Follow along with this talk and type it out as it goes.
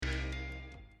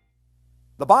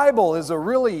The Bible is a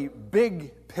really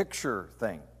big picture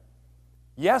thing.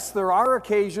 Yes, there are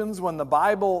occasions when the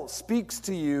Bible speaks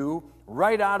to you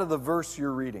right out of the verse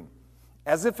you're reading,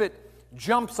 as if it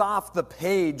jumps off the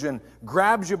page and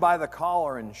grabs you by the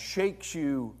collar and shakes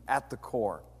you at the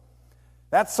core.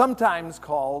 That's sometimes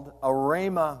called a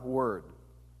rhema word.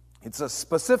 It's a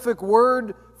specific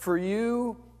word for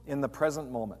you in the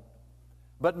present moment.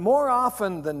 But more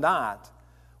often than not,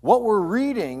 what we're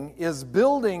reading is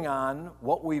building on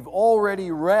what we've already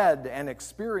read and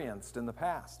experienced in the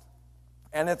past.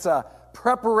 And it's a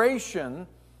preparation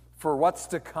for what's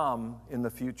to come in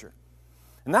the future.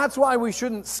 And that's why we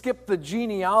shouldn't skip the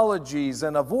genealogies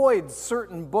and avoid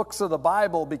certain books of the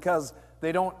Bible because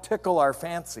they don't tickle our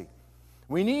fancy.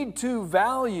 We need to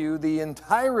value the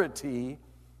entirety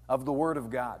of the Word of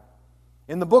God.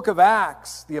 In the book of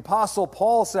Acts, the Apostle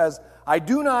Paul says, I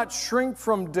do not shrink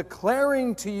from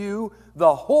declaring to you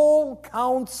the whole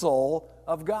counsel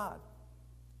of God.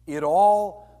 It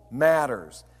all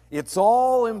matters. It's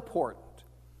all important.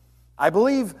 I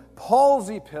believe Paul's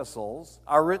epistles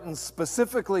are written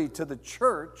specifically to the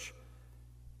church,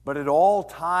 but it all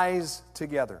ties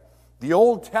together. The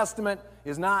Old Testament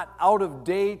is not out of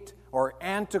date or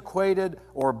antiquated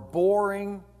or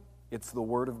boring. It's the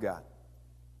Word of God.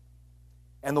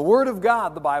 And the Word of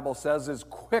God, the Bible says, is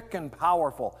quick and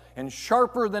powerful and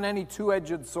sharper than any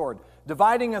two-edged sword,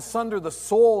 dividing asunder the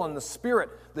soul and the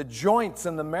spirit, the joints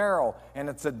and the marrow, and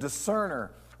it's a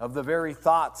discerner of the very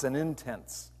thoughts and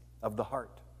intents of the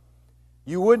heart.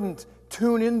 You wouldn't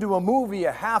tune into a movie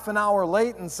a half an hour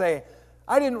late and say,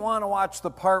 I didn't want to watch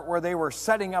the part where they were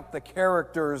setting up the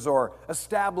characters or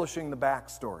establishing the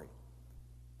backstory.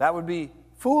 That would be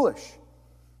foolish.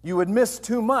 You would miss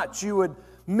too much. You would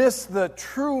miss the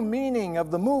true meaning of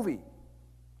the movie.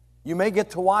 You may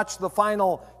get to watch the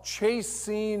final chase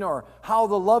scene or how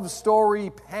the love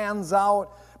story pans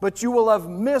out, but you will have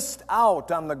missed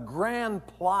out on the grand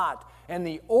plot and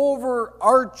the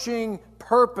overarching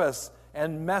purpose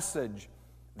and message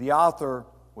the author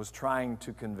was trying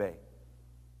to convey.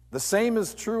 The same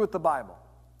is true with the Bible.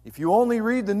 If you only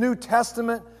read the New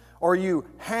Testament or you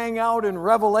hang out in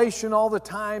Revelation all the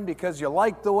time because you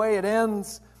like the way it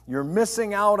ends, you're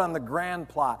missing out on the grand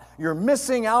plot. You're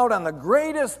missing out on the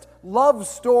greatest love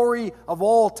story of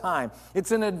all time.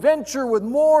 It's an adventure with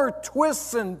more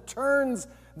twists and turns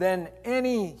than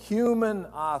any human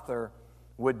author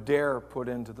would dare put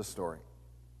into the story.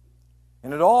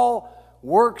 And it all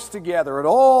works together. It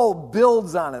all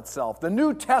builds on itself. The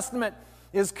New Testament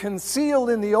is concealed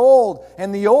in the Old,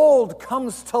 and the Old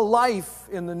comes to life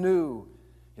in the New.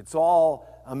 It's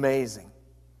all amazing.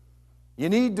 You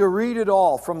need to read it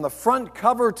all, from the front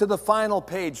cover to the final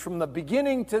page, from the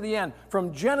beginning to the end,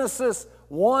 from Genesis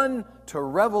 1 to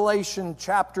Revelation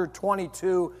chapter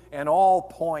 22, and all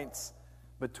points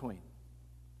between.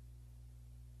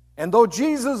 And though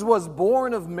Jesus was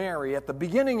born of Mary at the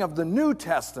beginning of the New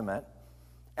Testament,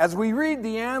 as we read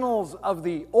the annals of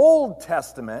the Old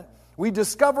Testament, we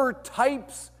discover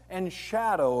types and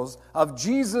shadows of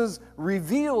Jesus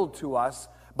revealed to us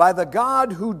by the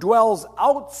God who dwells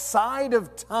outside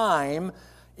of time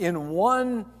in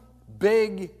one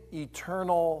big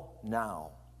eternal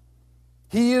now.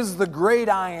 He is the great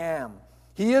I am.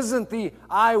 He isn't the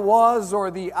I was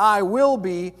or the I will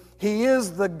be. He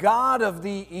is the God of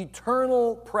the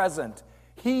eternal present.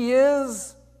 He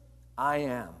is I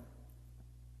am.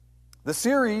 The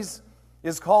series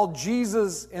is called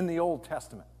Jesus in the Old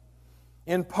Testament.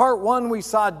 In part 1, we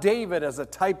saw David as a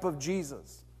type of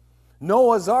Jesus.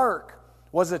 Noah's Ark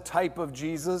was a type of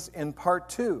Jesus in part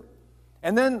 2.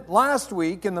 And then last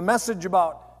week, in the message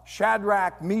about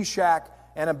Shadrach, Meshach,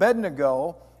 and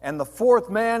Abednego, and the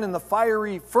fourth man in the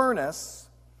fiery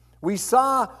furnace, we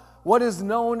saw what is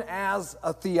known as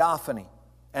a theophany,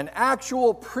 an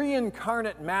actual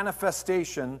pre-incarnate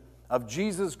manifestation of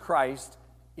Jesus Christ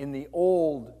in the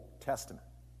Old Testament.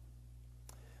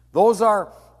 Those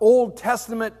are Old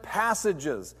Testament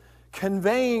passages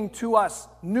conveying to us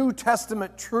New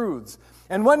Testament truths.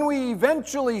 And when we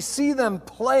eventually see them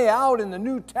play out in the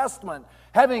New Testament,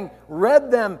 having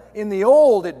read them in the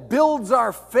Old, it builds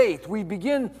our faith. We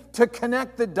begin to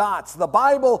connect the dots. The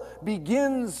Bible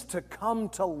begins to come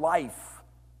to life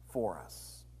for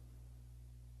us.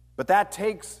 But that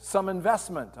takes some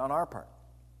investment on our part.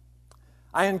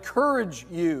 I encourage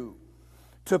you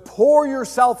to pour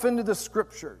yourself into the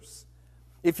Scriptures.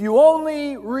 If you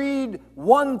only read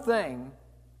one thing,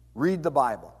 read the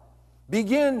Bible.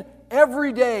 Begin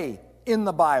every day in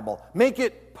the Bible. Make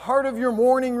it part of your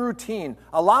morning routine.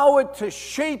 Allow it to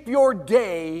shape your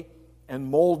day and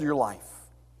mold your life.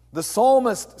 The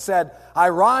psalmist said, I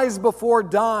rise before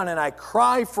dawn and I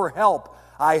cry for help.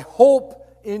 I hope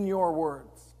in your words.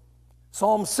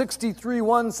 Psalm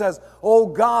 63:1 says, O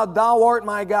God, thou art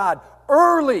my God.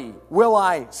 Early will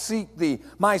I seek thee.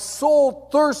 My soul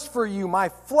thirsts for you. My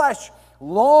flesh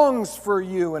longs for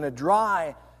you in a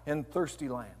dry and thirsty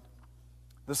land.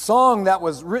 The song that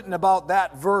was written about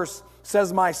that verse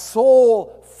says, my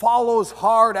soul follows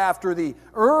hard after thee.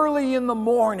 Early in the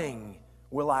morning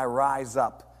will I rise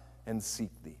up and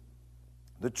seek thee.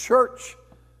 The church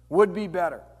would be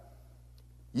better.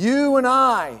 You and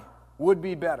I would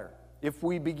be better if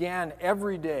we began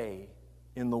every day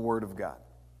in the Word of God.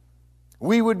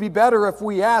 We would be better if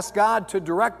we asked God to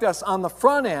direct us on the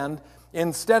front end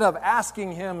instead of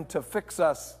asking Him to fix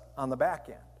us on the back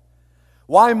end.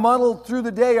 Why muddle through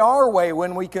the day our way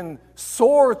when we can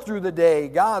soar through the day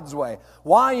God's way?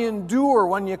 Why endure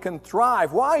when you can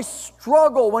thrive? Why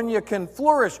struggle when you can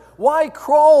flourish? Why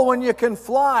crawl when you can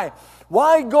fly?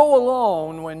 Why go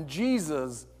alone when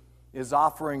Jesus is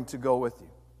offering to go with you?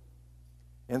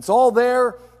 And it's all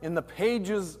there in the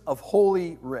pages of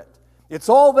Holy Writ. It's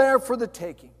all there for the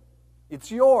taking. It's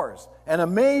yours, an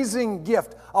amazing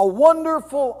gift, a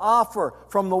wonderful offer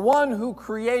from the one who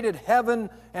created heaven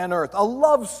and earth, a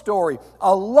love story,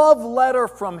 a love letter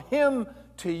from Him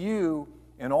to you,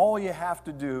 and all you have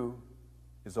to do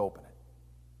is open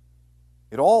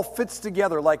it. It all fits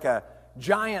together like a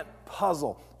giant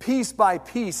puzzle, piece by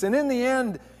piece, and in the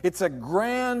end, it's a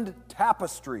grand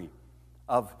tapestry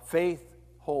of faith,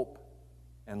 hope,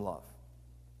 and love.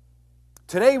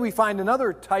 Today we find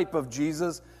another type of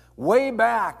Jesus way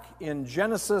back in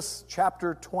Genesis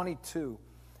chapter 22.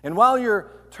 And while you're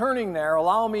turning there,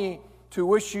 allow me to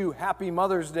wish you happy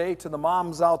Mother's Day to the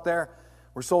moms out there.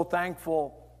 We're so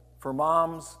thankful for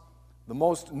moms. The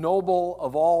most noble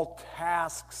of all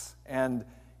tasks and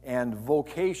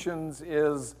vocations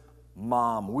is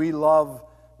mom. We love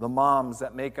the moms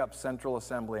that make up Central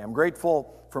Assembly. I'm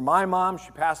grateful for my mom.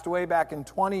 She passed away back in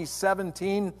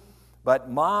 2017, but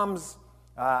moms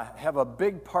have a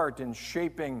big part in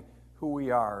shaping who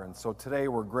we are. And so today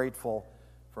we're grateful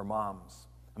for moms.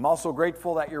 I'm also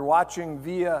grateful that you're watching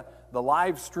via the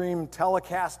live stream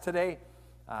telecast today.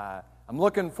 I'm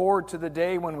looking forward to the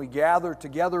day when we gather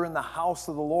together in the house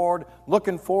of the Lord.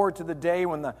 Looking forward to the day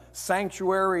when the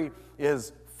sanctuary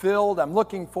is filled. I'm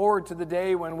looking forward to the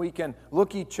day when we can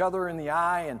look each other in the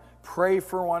eye and pray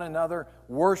for one another,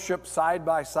 worship side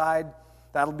by side.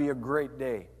 That'll be a great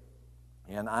day.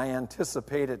 And I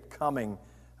anticipate it coming,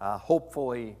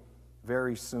 hopefully,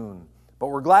 very soon. But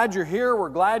we're glad you're here. We're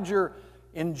glad you're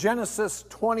in Genesis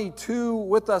 22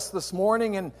 with us this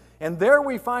morning. And there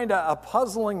we find a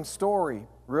puzzling story,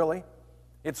 really.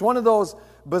 It's one of those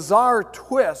bizarre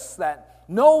twists that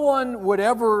no one would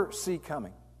ever see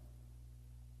coming.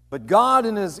 But God,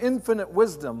 in His infinite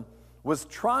wisdom, was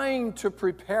trying to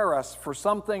prepare us for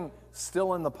something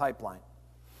still in the pipeline.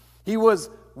 He was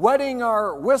wetting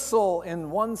our whistle in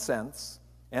one sense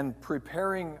and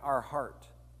preparing our heart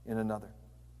in another.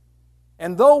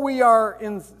 And though we are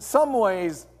in some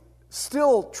ways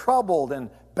still troubled and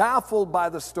baffled by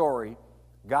the story,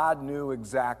 God knew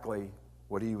exactly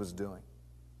what He was doing.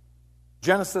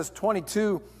 Genesis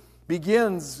 22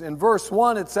 begins in verse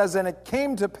 1. It says, and it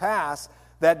came to pass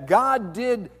that God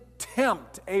did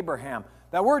tempt Abraham.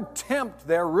 That word tempt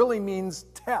there really means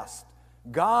test.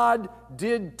 God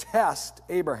did test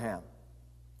Abraham.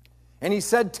 And He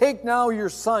said, take now your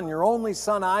son, your only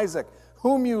son Isaac,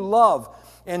 whom you love,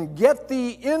 and get thee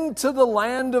into the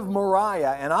land of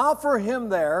Moriah, and offer him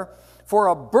there for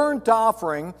a burnt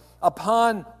offering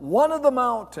upon one of the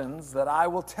mountains that I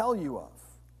will tell you of.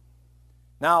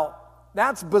 Now,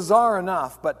 that's bizarre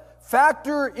enough, but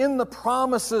factor in the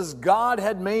promises God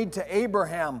had made to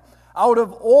Abraham out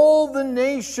of all the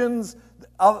nations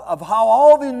of how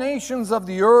all the nations of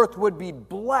the earth would be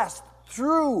blessed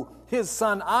through his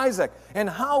son Isaac, and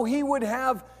how he would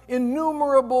have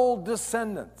innumerable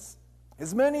descendants,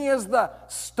 as many as the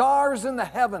stars in the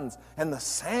heavens and the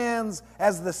sands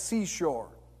as the seashore,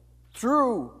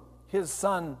 through his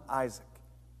son Isaac.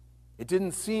 It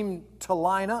didn't seem to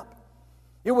line up.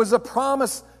 It was a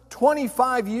promise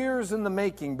 25 years in the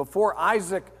making before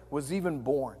Isaac was even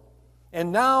born.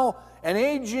 And now an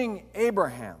aging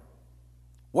Abraham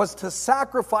was to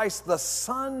sacrifice the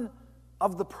son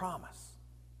of the promise.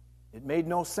 It made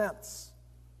no sense.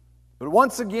 But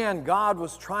once again, God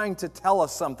was trying to tell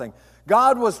us something.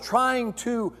 God was trying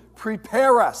to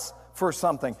prepare us for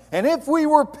something. And if we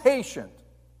were patient,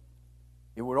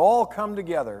 it would all come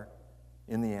together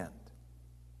in the end.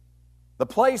 The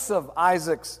place of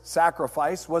Isaac's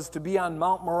sacrifice was to be on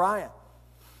Mount Moriah.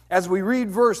 As we read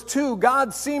verse 2,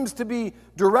 God seems to be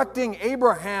directing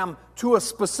Abraham to a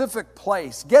specific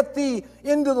place. Get thee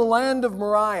into the land of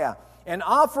Moriah, and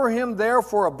offer him there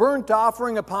for a burnt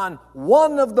offering upon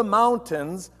one of the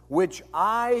mountains which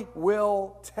I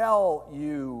will tell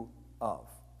you of.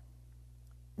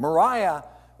 Moriah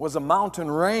was a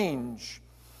mountain range.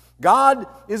 God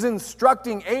is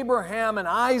instructing Abraham and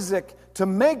Isaac to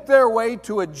make their way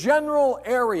to a general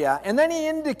area, and then he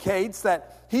indicates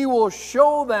that he will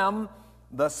show them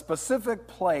the specific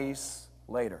place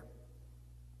later.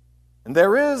 And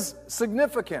there is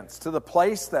significance to the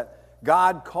place that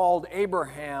God called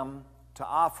Abraham to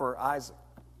offer Isaac.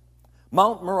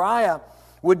 Mount Moriah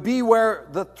would be where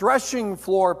the threshing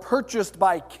floor purchased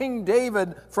by King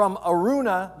David from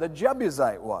Araunah the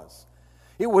Jebusite was.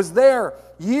 It was there,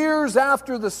 years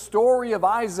after the story of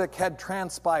Isaac had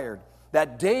transpired,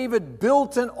 that David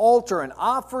built an altar and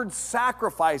offered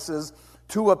sacrifices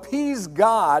to appease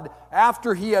God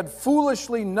after he had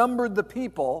foolishly numbered the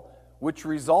people, which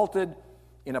resulted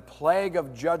in a plague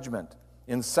of judgment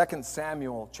in 2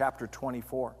 Samuel chapter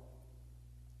 24.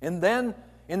 And then,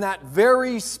 in that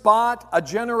very spot, a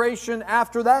generation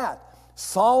after that,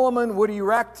 Solomon would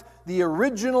erect the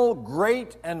original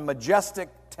great and majestic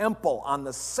temple on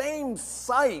the same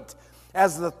site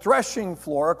as the threshing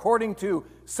floor, according to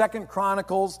 2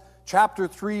 Chronicles chapter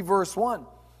 3, verse 1.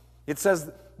 It says,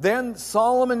 "Then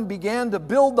Solomon began to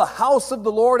build the house of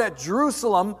the Lord at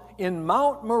Jerusalem in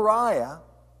Mount Moriah,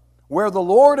 where the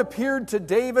Lord appeared to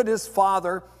David his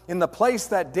father in the place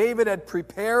that David had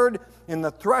prepared in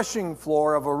the threshing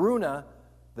floor of Araunah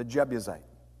the Jebusite."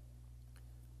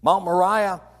 Mount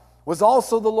Moriah was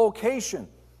also the location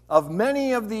of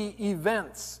many of the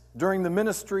events during the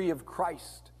ministry of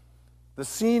Christ. The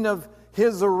scene of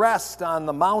his arrest on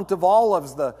the Mount of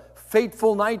Olives, the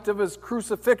fateful night of his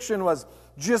crucifixion, was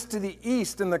just to the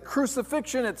east, and the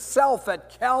crucifixion itself at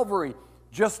Calvary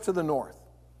just to the north.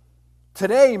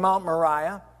 Today, Mount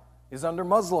Moriah is under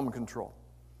Muslim control.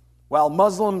 While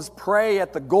Muslims pray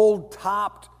at the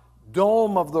gold-topped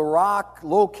dome of the rock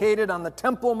located on the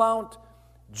Temple Mount,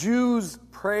 Jews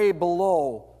pray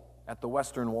below at the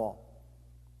Western Wall.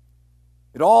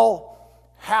 It all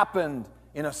happened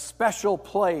in a special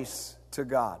place to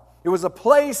God. It was a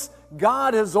place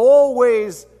God has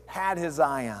always had his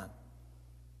eye on.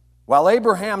 While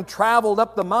Abraham traveled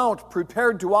up the mount,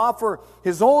 prepared to offer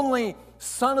his only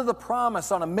son of the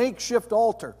promise on a makeshift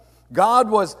altar, God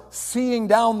was seeing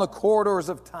down the corridors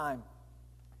of time.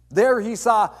 There he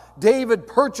saw David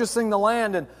purchasing the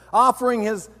land and offering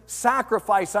his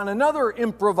sacrifice on another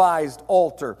improvised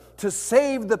altar to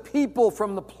save the people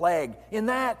from the plague in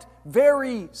that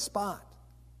very spot.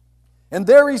 And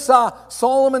there he saw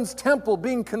Solomon's temple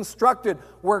being constructed,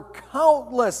 where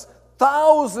countless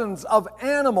thousands of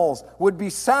animals would be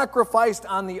sacrificed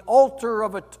on the altar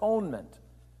of atonement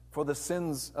for the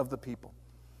sins of the people.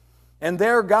 And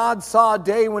there God saw a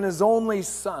day when his only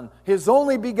son, his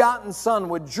only begotten son,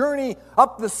 would journey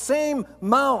up the same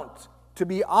mount to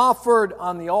be offered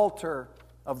on the altar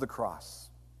of the cross.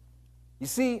 You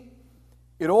see,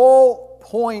 it all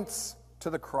points to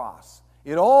the cross.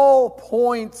 It all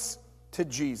points to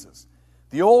Jesus.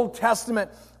 The Old Testament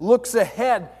looks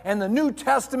ahead, and the New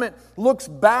Testament looks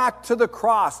back to the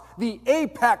cross, the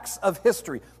apex of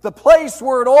history, the place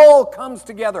where it all comes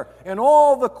together and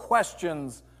all the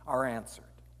questions are answered.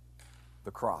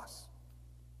 The cross.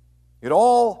 It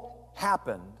all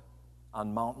happened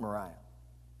on Mount Moriah.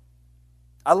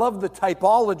 I love the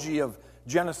typology of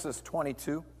Genesis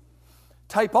 22.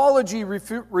 Typology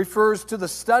refers to the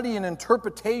study and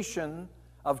interpretation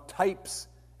of types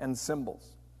and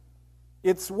symbols.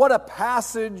 It's what a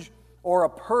passage or a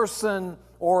person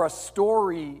or a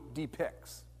story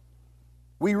depicts.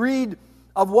 We read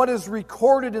of what is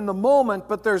recorded in the moment,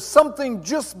 but there's something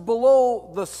just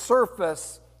below the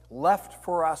surface left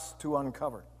for us to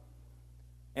uncover.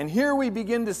 And here we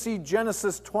begin to see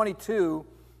Genesis 22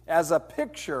 as a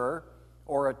picture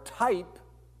or a type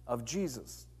of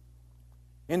Jesus.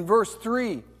 In verse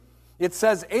 3, it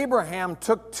says, Abraham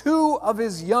took 2 of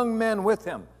his young men with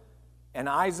him, and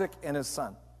Isaac his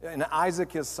son.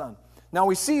 Now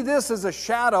we see this as a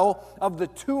shadow of the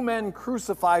 2 men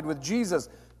crucified with Jesus.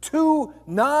 2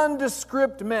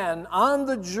 nondescript men on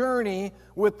the journey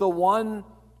with the one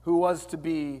who was to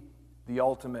be the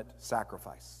ultimate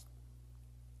sacrifice.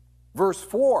 Verse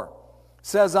 4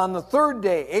 says, on the 3rd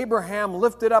day, Abraham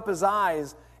lifted up his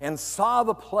eyes and saw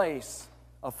the place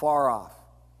afar off.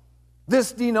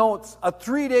 This denotes a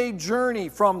 3-day journey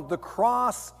from the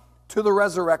cross to the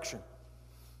resurrection.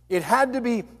 It had to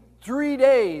be 3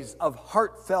 days of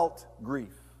heartfelt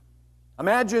grief.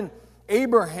 Imagine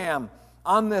Abraham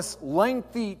on this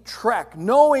lengthy trek,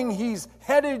 knowing he's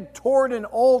headed toward an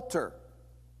altar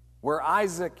where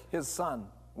Isaac, his son,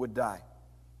 would die.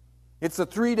 It's a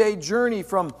 3-day journey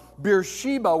from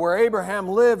Beersheba, where Abraham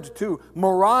lived, to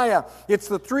Moriah. It's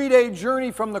the 3-day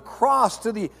journey from the cross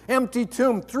to the empty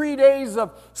tomb. 3 days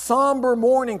of somber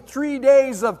mourning, 3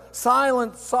 days of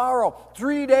silent sorrow,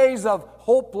 3 days of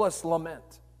hopeless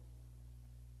lament.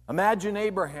 Imagine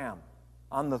Abraham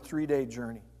on the 3-day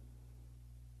journey.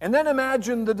 And then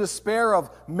imagine the despair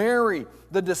of Mary,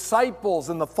 the disciples,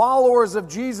 and the followers of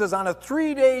Jesus on a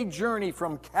 3-day journey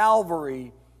from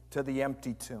Calvary to the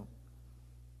empty tomb.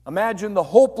 Imagine the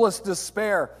hopeless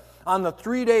despair on the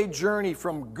 3-day journey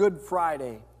from Good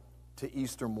Friday to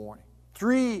Easter morning.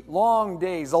 3 long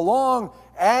days, a long,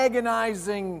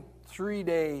 agonizing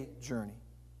 3-day journey.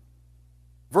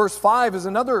 Verse 5 is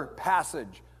another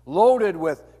passage loaded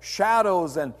with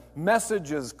shadows and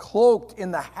messages cloaked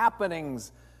in the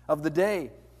happenings of the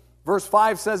day. Verse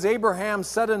 5 says, Abraham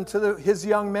said unto his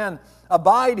young men,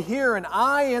 Abide here, and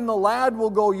I and the lad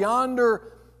will go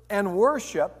yonder and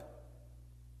worship,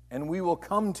 and we will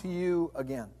come to you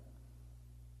again.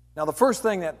 Now, the first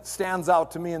thing that stands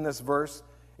out to me in this verse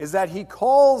is that he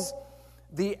calls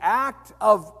the act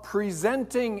of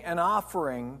presenting an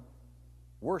offering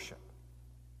worship.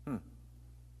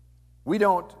 We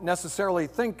don't necessarily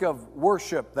think of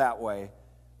worship that way,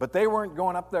 but they weren't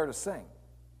going up there to sing.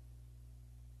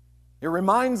 It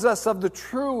reminds us of the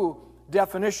true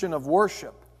definition of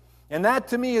worship, and that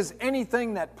to me is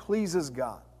anything that pleases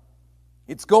God.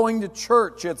 It's going to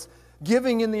church, it's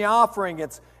giving in the offering,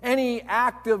 it's any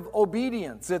act of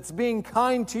obedience, it's being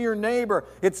kind to your neighbor,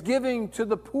 it's giving to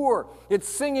the poor, it's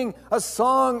singing a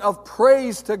song of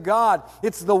praise to God,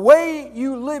 it's the way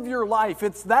you live your life,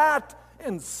 it's that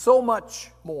and so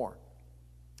much more.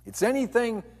 It's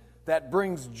anything that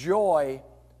brings joy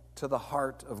to the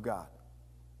heart of God.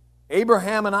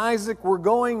 Abraham and Isaac were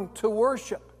going to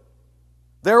worship.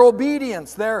 Their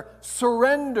obedience, their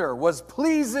surrender was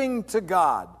pleasing to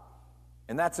God.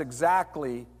 And that's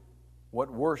exactly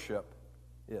what worship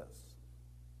is.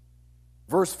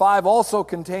 Verse 5 also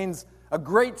contains a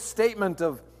great statement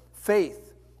of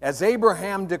faith, as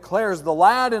Abraham declares, The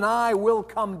lad and I will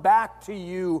come back to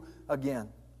you again.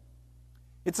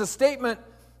 It's a statement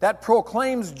that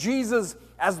proclaims Jesus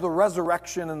as the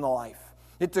resurrection and the life.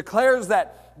 It declares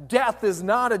that death is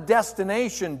not a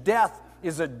destination, death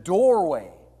is a doorway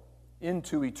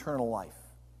into eternal life.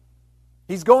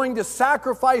 He's going to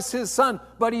sacrifice his son,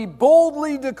 but he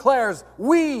boldly declares,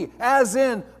 we, as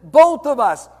in both of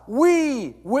us,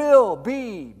 we will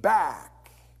be back.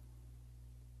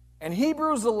 And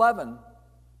Hebrews 11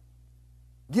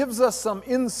 gives us some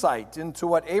insight into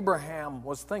what Abraham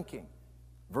was thinking.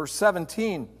 Verse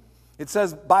 17, it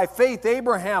says, By faith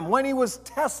Abraham, when he was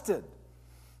tested,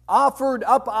 offered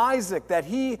up Isaac, that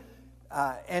he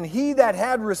that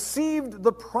had received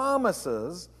the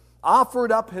promises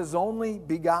offered up his only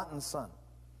begotten son,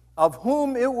 of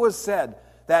whom it was said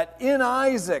that in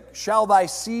Isaac shall thy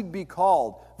seed be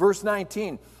called. Verse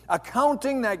 19,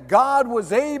 accounting that God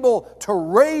was able to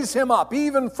raise him up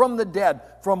even from the dead,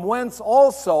 from whence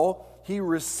also he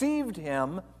received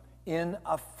him in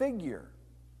a figure.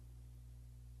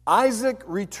 Isaac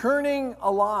returning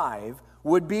alive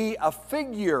would be a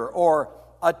figure or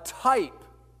a type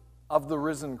of the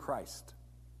risen Christ.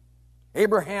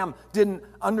 Abraham didn't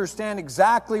understand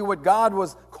exactly what God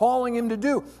was calling him to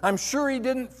do. I'm sure he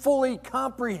didn't fully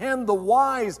comprehend the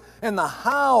whys and the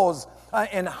hows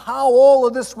and how all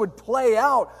of this would play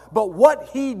out. But what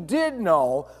he did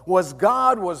know was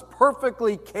God was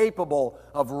perfectly capable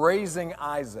of raising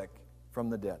Isaac from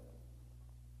the dead.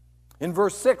 In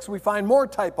verse 6, we find more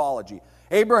typology.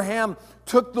 Abraham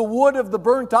took the wood of the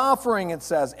burnt offering, it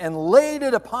says, and laid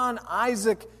it upon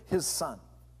Isaac his son.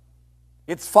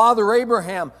 It's Father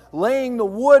Abraham laying the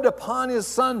wood upon his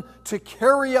son to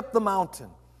carry up the mountain.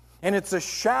 And it's a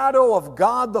shadow of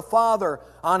God the Father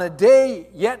on a day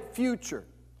yet future,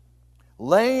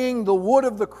 laying the wood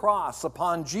of the cross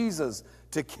upon Jesus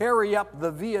to carry up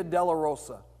the Via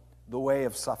Dolorosa, the way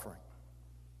of suffering.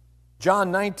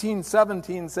 John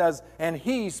 19:17 says, And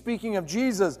he, speaking of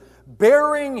Jesus,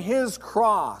 bearing his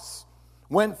cross,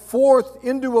 went forth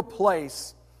into a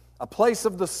place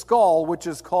of the skull, which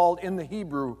is called in the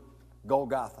Hebrew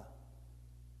Golgotha.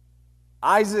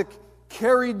 Isaac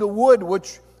carried the wood,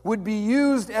 which would be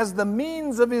used as the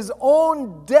means of his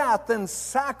own death and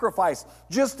sacrifice,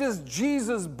 just as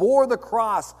Jesus bore the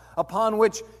cross upon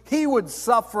which he would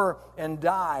suffer and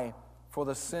die for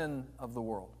the sin of the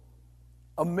world.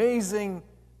 Amazing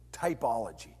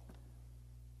typology.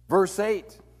 Verse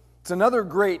 8, it's another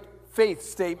great faith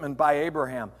statement by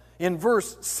Abraham. In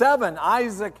verse 7,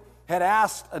 Isaac had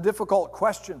asked a difficult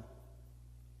question.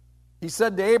 He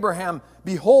said to Abraham,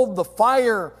 "Behold the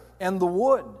fire and the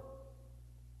wood."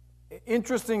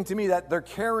 Interesting to me that they're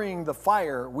carrying the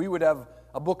fire. We would have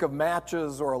a book of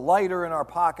matches or a lighter in our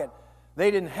pocket. They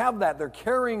didn't have that. They're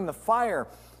carrying the fire.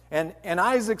 And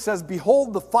Isaac says,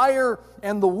 "Behold the fire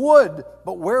and the wood,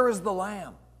 but where is the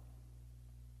lamb?"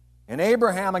 And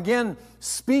Abraham, again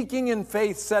speaking in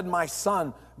faith, said, "My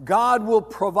son, God will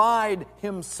provide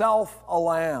himself a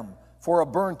lamb for a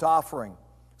burnt offering."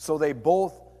 So they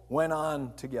both went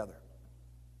on together.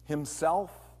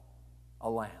 Himself a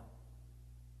lamb.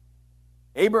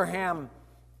 Abraham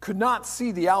could not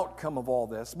see the outcome of all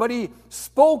this, but he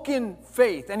spoke in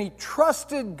faith and he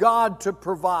trusted God to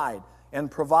provide, and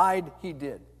provide he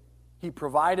did. He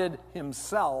provided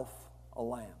himself a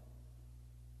lamb.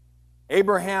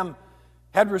 Abraham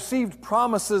had received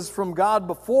promises from God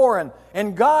before,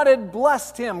 and God had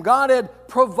blessed him. God had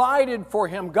provided for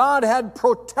him. God had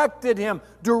protected him,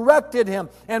 directed him,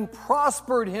 and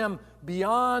prospered him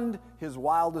beyond his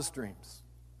wildest dreams.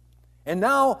 And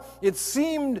now it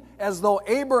seemed as though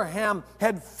Abraham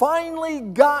had finally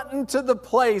gotten to the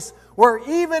place where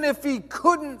even if he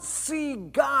couldn't see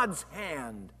God's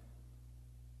hand,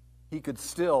 he could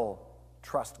still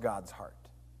trust God's heart.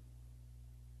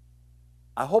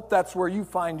 I hope that's where you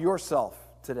find yourself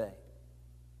today.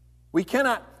 We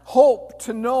cannot hope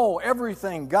to know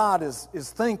everything God is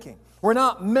thinking. We're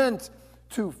not meant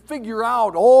to figure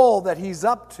out all that He's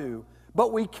up to,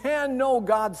 but we can know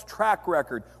God's track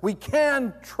record. We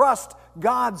can trust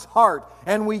God's heart,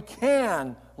 and we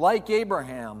can, like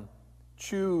Abraham,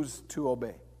 choose to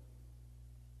obey.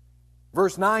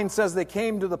 Verse 9 says they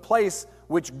came to the place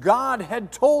which God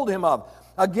had told him of.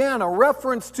 Again, a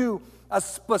reference to a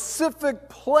specific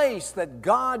place that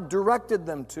God directed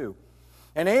them to.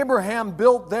 And Abraham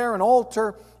built there an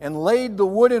altar and laid the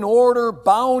wood in order,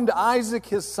 bound Isaac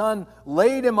his son,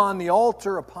 laid him on the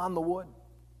altar upon the wood.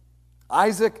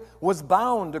 Isaac was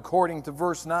bound, according to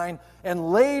verse 9,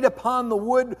 and laid upon the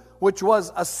wood which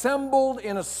was assembled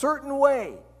in a certain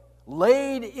way,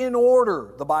 laid in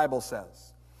order, the Bible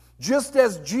says. Just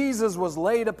as Jesus was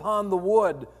laid upon the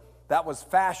wood that was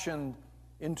fashioned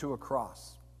into a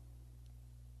cross.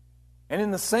 And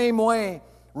in the same way,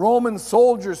 Roman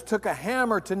soldiers took a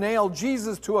hammer to nail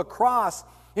Jesus to a cross.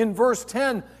 In verse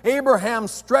 10, Abraham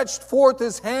stretched forth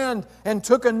his hand and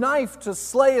took a knife to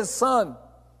slay his son.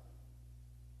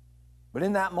 But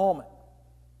in that moment,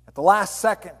 at the last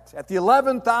second, at the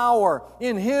 11th hour,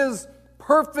 in His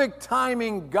perfect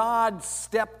timing, God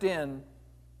stepped in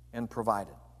and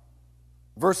provided.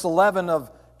 Verse 11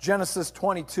 of Genesis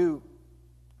 22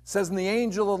 says, "And the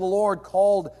angel of the Lord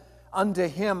called unto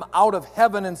him out of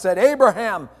heaven and said,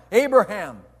 Abraham,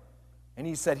 Abraham. And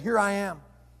he said, Here I am.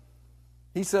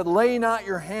 He said, Lay not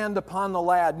your hand upon the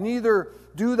lad, neither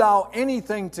do thou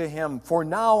anything to him, for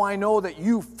now I know that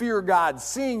you fear God,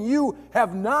 seeing you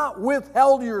have not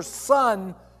withheld your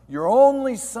son, your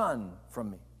only son,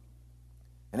 from me.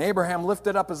 And Abraham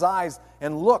lifted up his eyes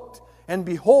and looked, and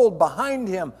behold, behind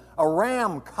him a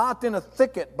ram caught in a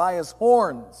thicket by his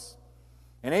horns.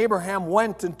 And Abraham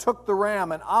went and took the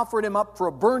ram and offered him up for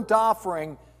a burnt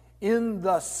offering in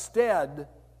the stead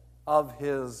of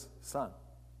his son.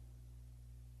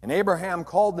 And Abraham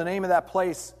called the name of that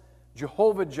place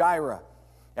Jehovah-Jireh,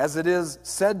 as it is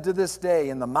said to this day,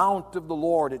 In the mount of the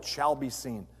Lord it shall be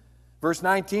seen. Verse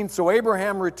 19, So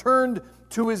Abraham returned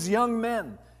to his young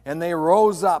men, and they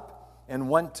rose up and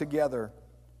went together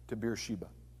to Beersheba.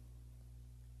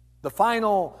 The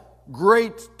final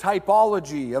great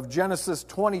typology of Genesis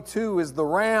 22 is the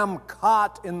ram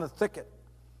caught in the thicket.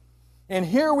 And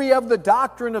here we have the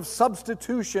doctrine of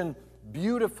substitution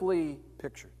beautifully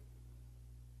pictured.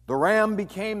 The ram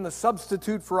became the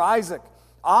substitute for Isaac,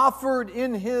 offered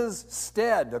in his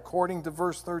stead, according to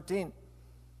verse 13.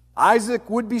 Isaac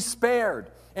would be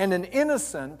spared, and an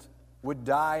innocent would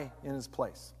die in his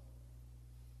place.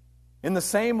 In the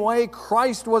same way,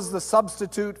 Christ was the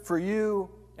substitute for you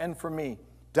and for me,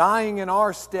 dying in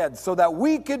our stead so that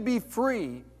we could be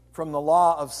free from the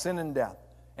law of sin and death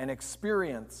and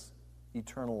experience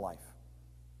eternal life.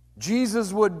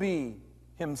 Jesus would be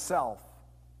himself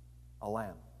a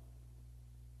lamb.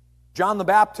 John the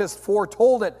Baptist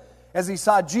foretold it as he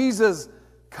saw Jesus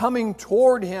coming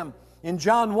toward him. In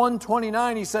John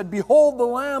 1:29, he said, Behold the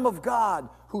Lamb of God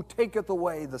who taketh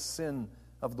away the sin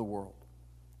of the world.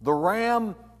 The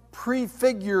ram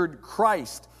prefigured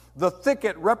Christ, the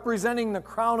thicket representing the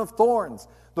crown of thorns.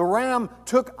 The ram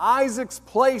took Isaac's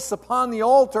place upon the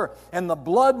altar, and the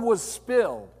blood was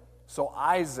spilled so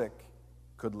Isaac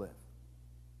could live.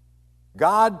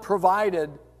 God provided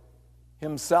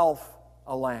himself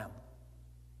a lamb.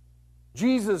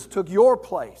 Jesus took your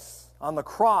place on the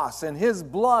cross, and his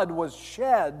blood was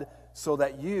shed so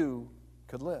that you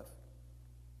could live.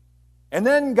 And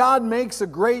then God makes a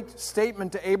great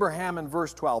statement to Abraham in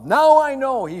verse 12. Now I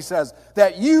know, he says,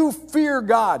 that you fear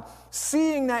God,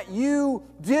 seeing that you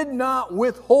did not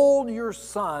withhold your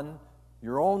son,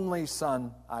 your only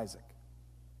son, Isaac.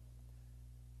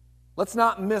 Let's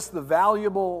not miss the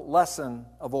valuable lesson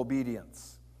of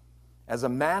obedience as a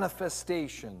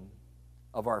manifestation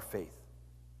of our faith.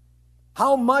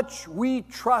 How much we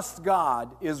trust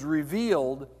God is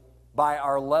revealed by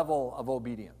our level of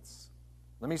obedience.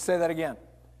 Let me say that again.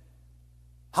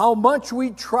 How much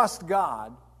we trust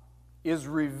God is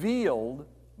revealed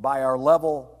by our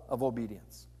level of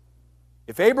obedience.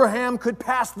 If Abraham could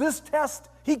pass this test,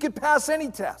 he could pass any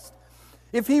test.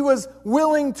 If he was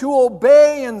willing to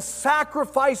obey and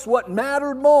sacrifice what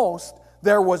mattered most,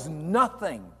 there was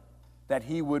nothing that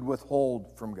he would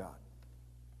withhold from God.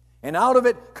 And out of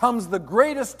it comes the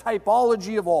greatest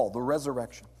typology of all, the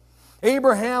resurrection.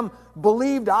 Abraham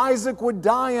believed Isaac would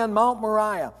die on Mount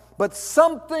Moriah, but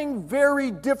something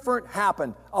very different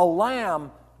happened. A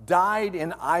lamb died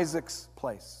in Isaac's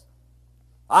place.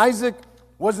 Isaac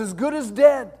was as good as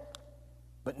dead,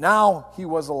 but now he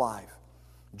was alive.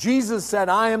 Jesus said,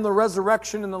 I am the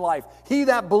resurrection and the life. He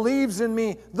that believes in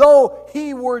me, though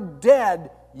he were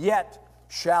dead, yet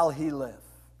shall he live.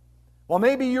 Well,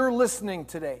 maybe you're listening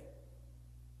today.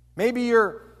 Maybe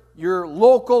you're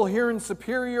local here in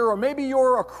Superior, or maybe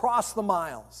you're across the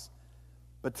miles.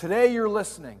 But today you're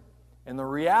listening, and the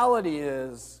reality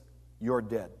is you're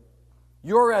dead.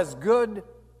 You're as good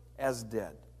as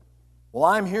dead. Well,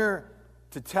 I'm here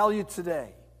to tell you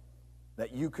today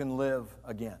that you can live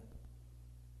again.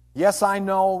 Yes, I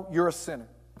know you're a sinner.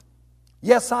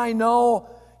 Yes, I know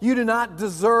you do not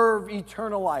deserve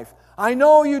eternal life. I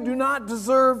know you do not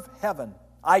deserve heaven.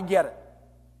 I get it.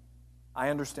 I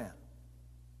understand.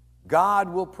 God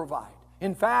will provide.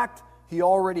 In fact, He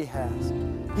already has.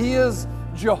 He is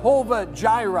Jehovah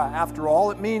Jireh, after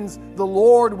all. It means the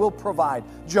Lord will provide.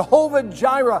 Jehovah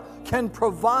Jireh can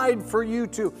provide for you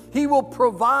too. He will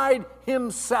provide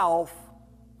Himself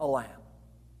a lamb.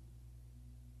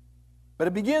 But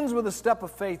it begins with a step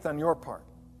of faith on your part.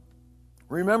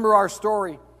 Remember our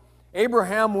story.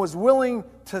 Abraham was willing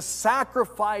to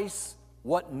sacrifice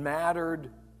what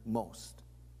mattered most.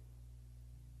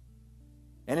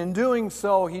 And in doing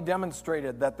so, he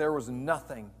demonstrated that there was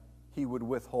nothing he would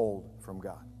withhold from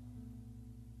God.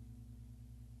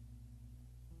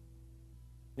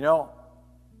 You know,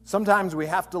 sometimes we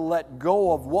have to let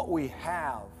go of what we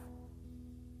have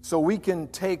so we can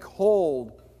take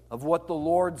hold of what the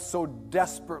Lord so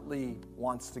desperately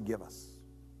wants to give us.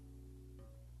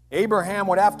 Abraham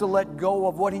would have to let go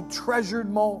of what he treasured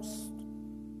most,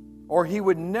 or he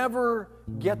would never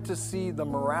get to see the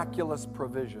miraculous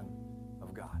provision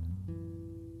of God.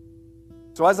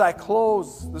 So as I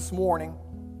close this morning,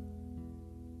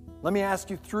 let me ask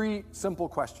you 3 simple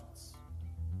questions.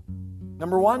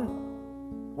 Number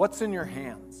 1, what's in your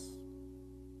hands?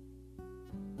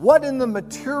 What in the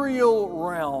material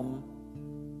realm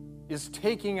is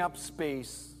taking up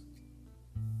space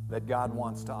that God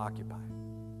wants to occupy?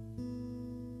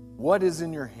 What is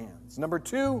in your hands? Number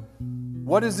 2,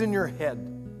 what is in your head?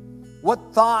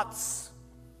 What thoughts,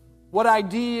 what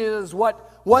ideas, what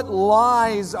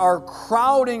lies are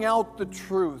crowding out the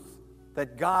truth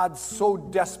that God so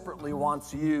desperately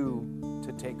wants you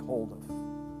to take hold of?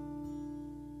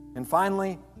 And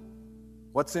finally,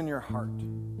 what's in your heart?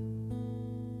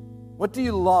 What do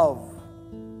you love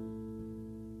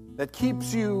that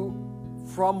keeps you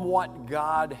from what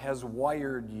God has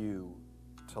wired you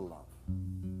to love?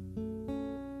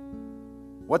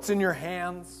 What's in your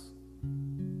hands?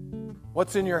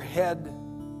 What's in your head?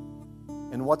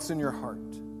 And what's in your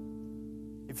heart?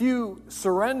 If you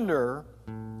surrender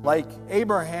like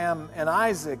Abraham and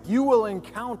Isaac, you will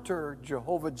encounter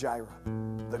Jehovah Jireh,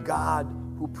 the God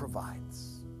who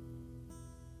provides.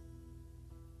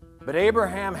 But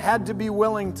Abraham had to be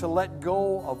willing to let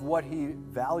go of what he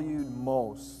valued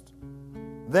most.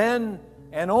 Then,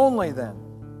 and only then,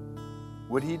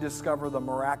 would he discover the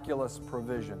miraculous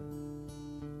provision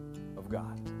of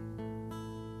God.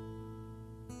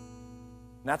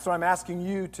 And that's what I'm asking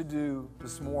you to do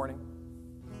this morning.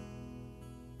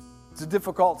 It's a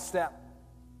difficult step.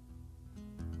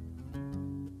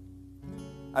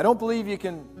 I don't believe you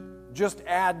can just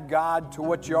add God to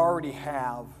what you already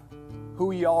have,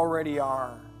 who you already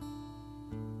are.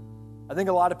 I think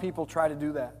a lot of people try to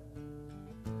do that.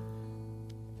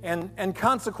 And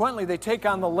consequently, they take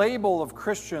on the label of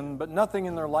Christian, but nothing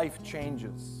in their life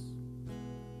changes.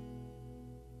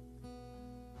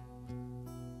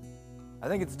 I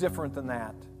think it's different than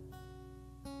that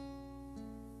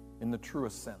in the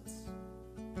truest sense.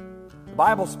 The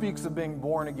Bible speaks of being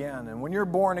born again, and when you're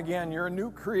born again, you're a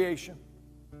new creation.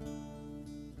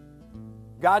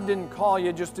 God didn't call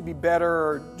you just to be better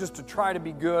or just to try to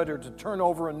be good or to turn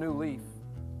over a new leaf.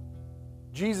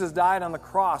 Jesus died on the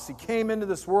cross. He came into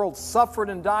this world, suffered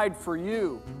and died for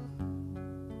you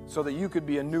so that you could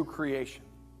be a new creation,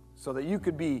 so that you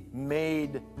could be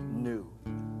made new.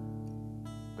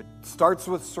 But it starts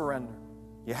with surrender.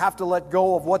 You have to let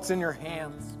go of what's in your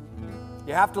hands.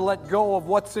 You have to let go of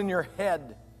what's in your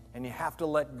head, and you have to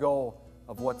let go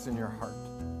of what's in your heart.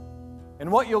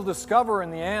 And what you'll discover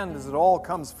in the end, as it all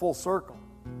comes full circle,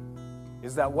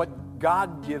 is that what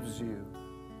God gives you,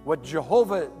 what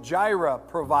Jehovah Jireh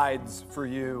provides for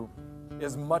you,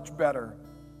 is much better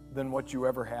than what you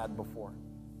ever had before.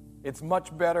 It's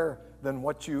much better than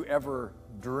what you ever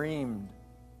dreamed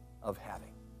of having.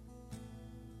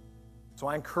 So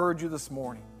I encourage you this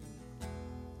morning,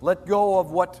 let go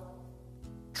of what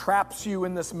traps you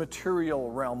in this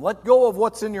material realm. Let go of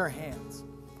what's in your hands.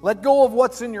 Let go of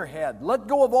what's in your head. Let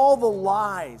go of all the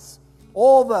lies,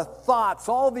 all the thoughts,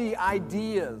 all the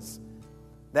ideas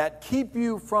that keep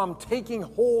you from taking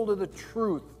hold of the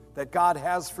truth that God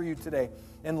has for you today.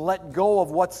 And let go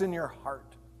of what's in your heart.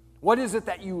 What is it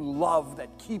that you love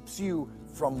that keeps you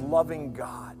from loving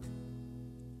God?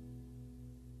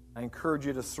 I encourage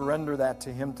you to surrender that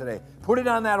to Him today. Put it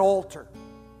on that altar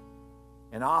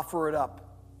and offer it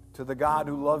up to the God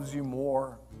who loves you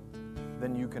more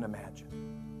than you can imagine.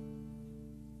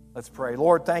 Let's pray.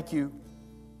 Lord, thank you.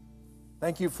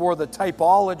 Thank you for the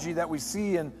typology that we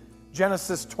see in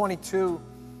Genesis 22.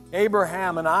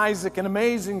 Abraham and Isaac, an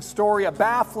amazing story, a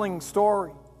baffling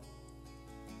story.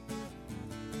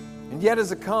 And yet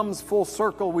as it comes full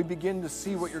circle, we begin to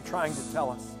see what you're trying to tell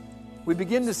us. We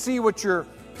begin to see what you're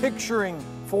picturing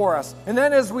for us. And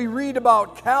then as we read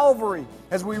about Calvary,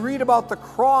 as we read about the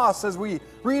cross, as we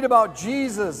read about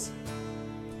Jesus,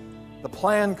 the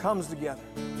plan comes together.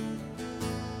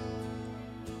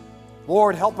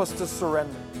 Lord, help us to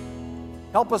surrender.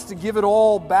 Help us to give it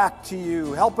all back to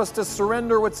you. Help us to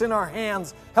surrender what's in our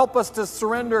hands. Help us to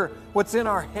surrender what's in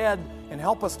our head. And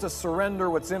help us to surrender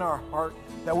what's in our heart,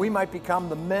 that we might become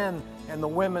the men and the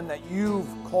women that you've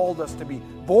called us to be.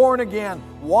 Born again,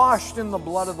 washed in the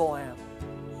blood of the Lamb,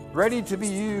 ready to be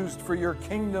used for your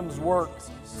kingdom's work,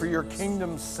 for your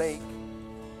kingdom's sake,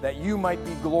 that you might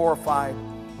be glorified.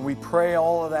 And we pray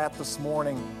all of that this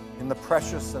morning in the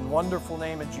precious and wonderful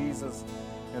name of Jesus.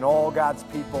 And all God's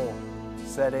people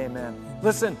said amen.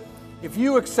 Listen, if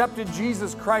you accepted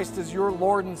Jesus Christ as your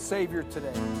Lord and Savior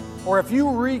today, or if you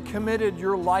recommitted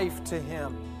your life to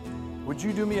Him, would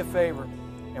you do me a favor?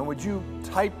 And would you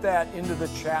type that into the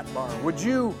chat bar? Would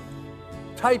you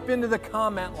type into the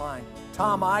comment line,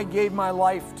 Tom, I gave my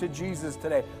life to Jesus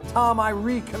today. Tom, I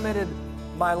recommitted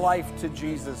my life to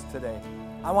Jesus today.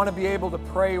 I want to be able to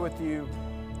pray with you,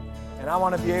 and I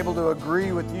want to be able to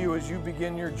agree with you as you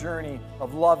begin your journey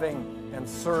of loving and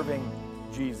serving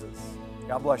Jesus.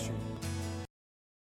 God bless you.